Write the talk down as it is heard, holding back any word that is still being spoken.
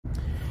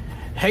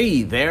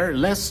Hey there,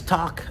 let's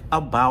talk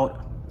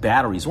about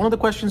batteries. One of the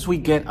questions we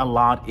get a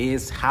lot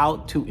is how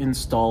to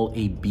install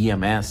a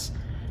BMS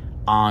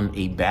on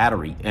a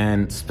battery,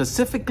 and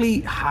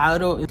specifically how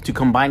to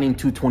combining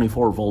two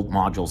 24-volt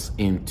modules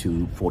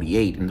into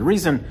 48. And the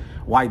reason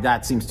why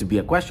that seems to be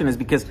a question is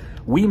because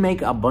we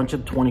make a bunch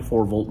of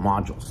 24-volt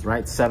modules,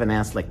 right?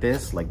 7S like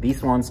this, like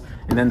these ones,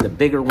 and then the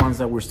bigger ones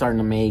that we're starting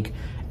to make.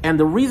 And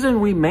the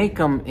reason we make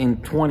them in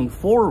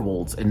 24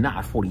 volts and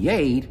not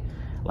 48,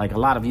 like a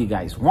lot of you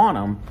guys want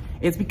them,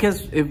 it's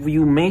because if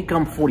you make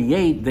them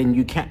 48, then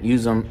you can't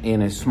use them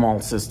in a small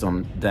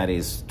system that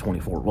is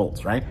 24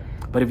 volts, right?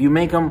 But if you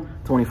make them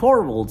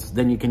 24 volts,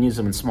 then you can use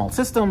them in small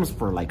systems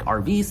for like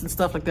RVs and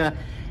stuff like that.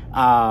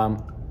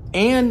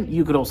 And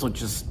you could also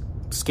just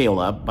scale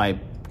up by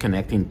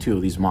connecting two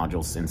of these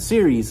modules in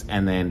series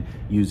and then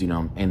using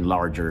them in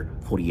larger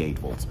 48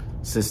 volts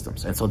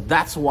systems. And so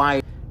that's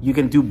why you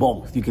can do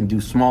both. You can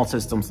do small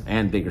systems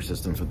and bigger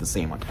systems with the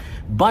same one.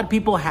 But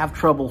people have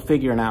trouble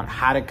figuring out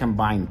how to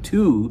combine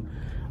two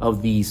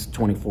of these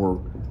 24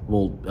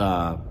 volt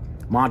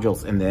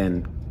modules and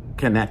then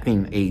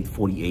connecting a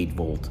 48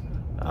 volt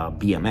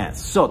BMS.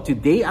 So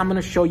today I'm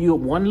gonna show you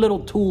one little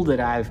tool that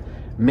I've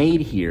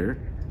made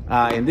here.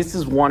 And this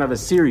is one of a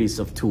series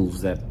of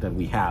tools that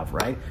we have,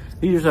 right?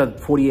 Here's a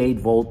 48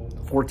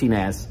 volt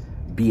 14S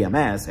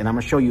BMS, and I'm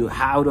gonna show you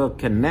how to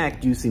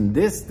connect using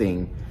this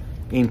thing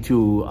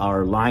into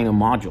our line of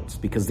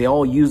modules, because they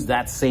all use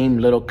that same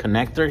little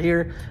connector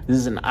here. This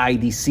is an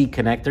IDC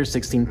connector,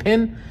 16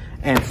 pin.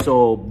 And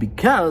so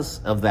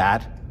because of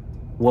that,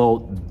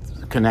 well,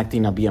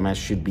 connecting a BMS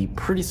should be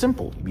pretty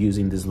simple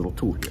using this little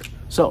tool here.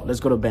 So let's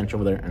go to the bench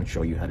over there and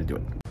show you how to do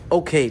it.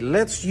 Okay,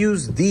 let's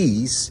use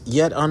these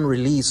yet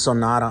unreleased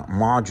Sonata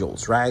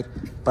modules, right?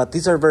 But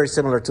these are very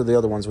similar to the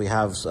other ones. We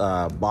have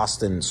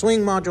Boston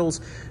Swing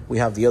modules. We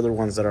have the other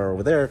ones that are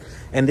over there,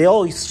 and they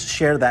all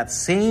share that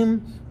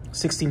same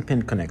 16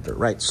 pin connector,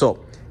 right?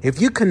 So if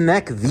you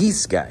connect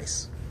these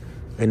guys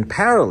in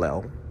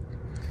parallel,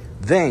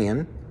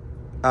 then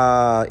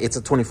it's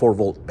a 24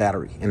 volt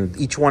battery, and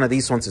each one of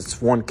these ones is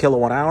 1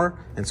 kilowatt hour,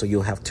 and so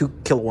you'll have 2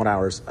 kilowatt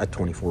hours at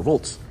 24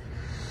 volts.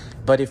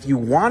 But if you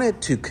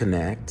wanted to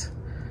connect,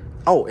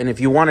 and if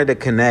you wanted to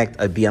connect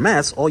a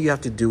BMS, all you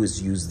have to do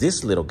is use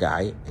this little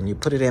guy, and you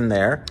put it in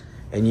there,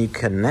 and you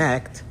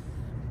connect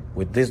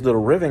with this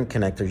little ribbon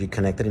connector. You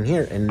connect it in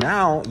here, and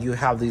now you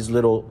have these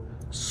little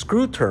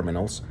screw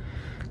terminals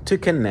to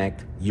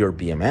connect your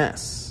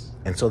BMS.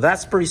 And so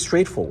that's pretty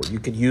straightforward. You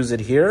could use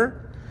it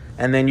here,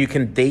 and then you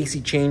can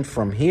daisy chain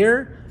from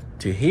here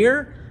to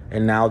here,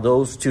 and now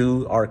those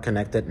two are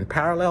connected in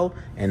parallel,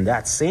 and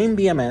that same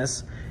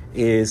BMS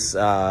is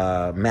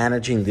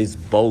managing these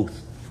both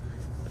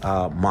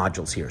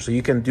modules here. So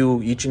you can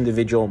do each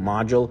individual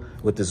module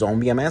with its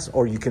own BMS,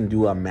 or you can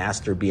do a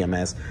master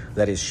BMS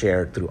that is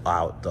shared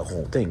throughout the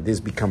whole thing. This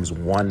becomes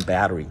one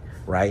battery,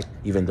 right?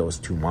 Even those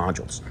two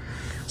modules.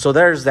 So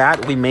there's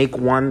that. We make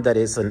one that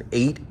is an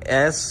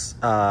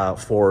 8S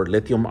for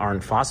lithium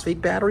iron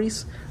phosphate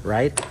batteries,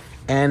 right?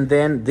 And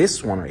then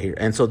this one right here.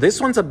 And so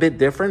this one's a bit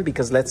different,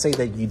 because let's say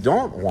that you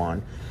don't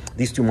want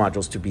these two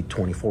modules to be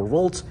 24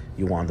 volts,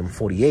 you want them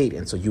 48,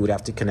 and so you would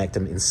have to connect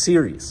them in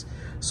series.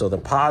 So the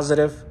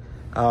positive,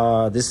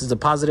 this is the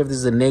positive, this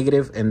is the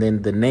negative, and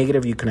then the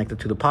negative you connect it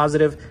to the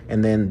positive,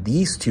 and then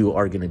these two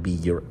are gonna be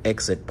your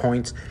exit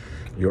points,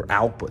 your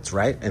outputs,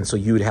 right? And so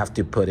you would have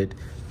to put it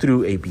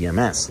through a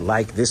BMS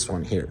like this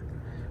one here.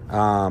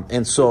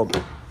 And so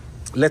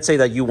let's say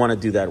that you wanna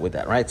do that with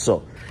that, right?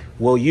 So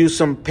we'll use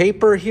some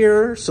paper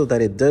here so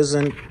that it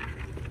doesn't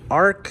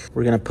arc.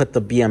 We're gonna put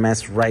the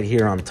BMS right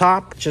here on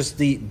top. Just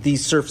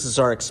these surfaces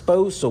are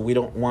exposed, so we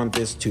don't want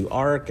this to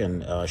arc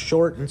and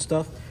short and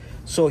stuff.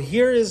 So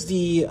here is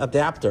the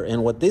adapter,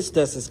 and what this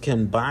does is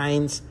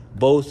combines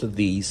both of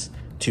these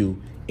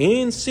two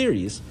in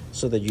series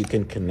so that you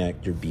can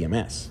connect your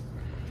BMS.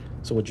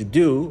 So what you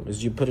do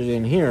is you put it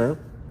in here,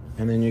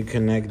 and then you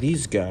connect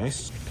these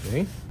guys,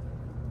 okay?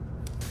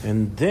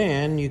 And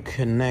then you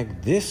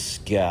connect this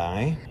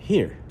guy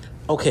here.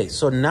 Okay,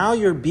 so now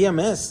your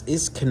BMS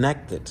is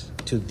connected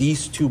to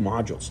these two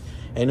modules.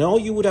 And all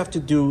you would have to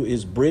do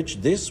is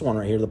bridge this one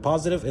right here, the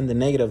positive and the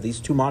negative, these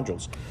two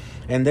modules.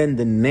 And then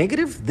the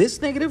negative,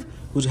 this negative,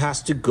 which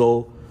has to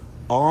go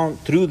on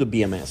through the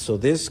BMS. So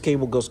this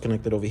cable goes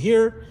connected over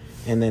here,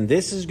 and then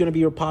this is gonna be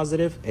your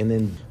positive, and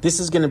then this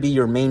is gonna be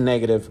your main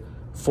negative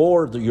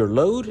for your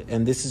load,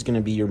 and this is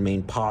gonna be your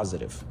main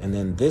positive. And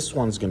then this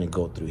one's gonna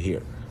go through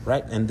here,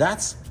 right? And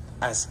that's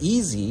as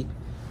easy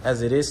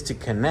as it is to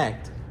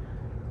connect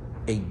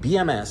a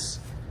BMS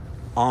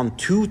on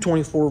two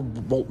 24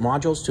 volt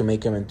modules to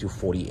make them into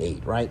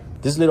 48, right?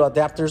 These little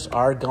adapters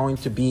are going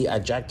to be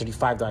at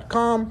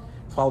jack35.com.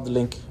 Follow the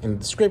link in the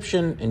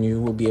description and you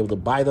will be able to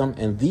buy them.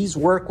 And these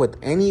work with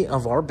any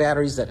of our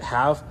batteries that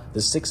have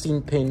the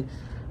 16 pin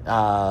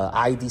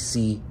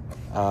IDC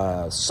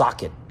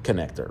socket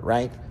connector,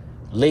 right?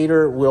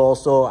 Later, we'll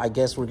also, I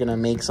guess we're gonna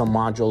make some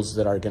modules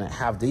that are gonna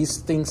have these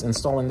things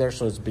installed in there,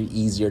 so it's be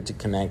easier to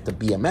connect the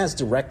BMS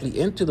directly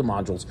into the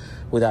modules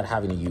without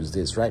having to use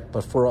this, right?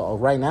 But for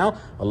right now,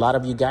 a lot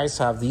of you guys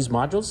have these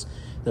modules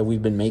that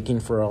we've been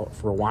making for a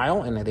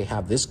while, and they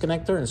have this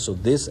connector, and so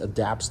this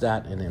adapts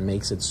that, and it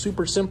makes it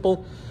super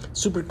simple,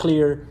 super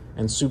clear,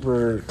 and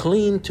super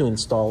clean to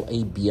install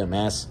a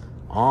BMS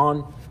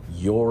on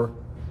your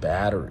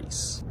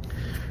batteries.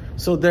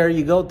 So there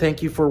you go.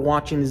 Thank you for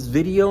watching this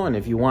video. And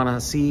if you want to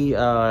see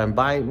and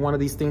buy one of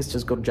these things,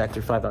 just go to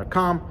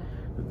jack35.com.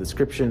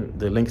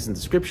 The link is in the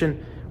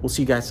description. We'll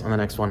see you guys on the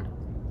next one.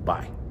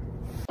 Bye.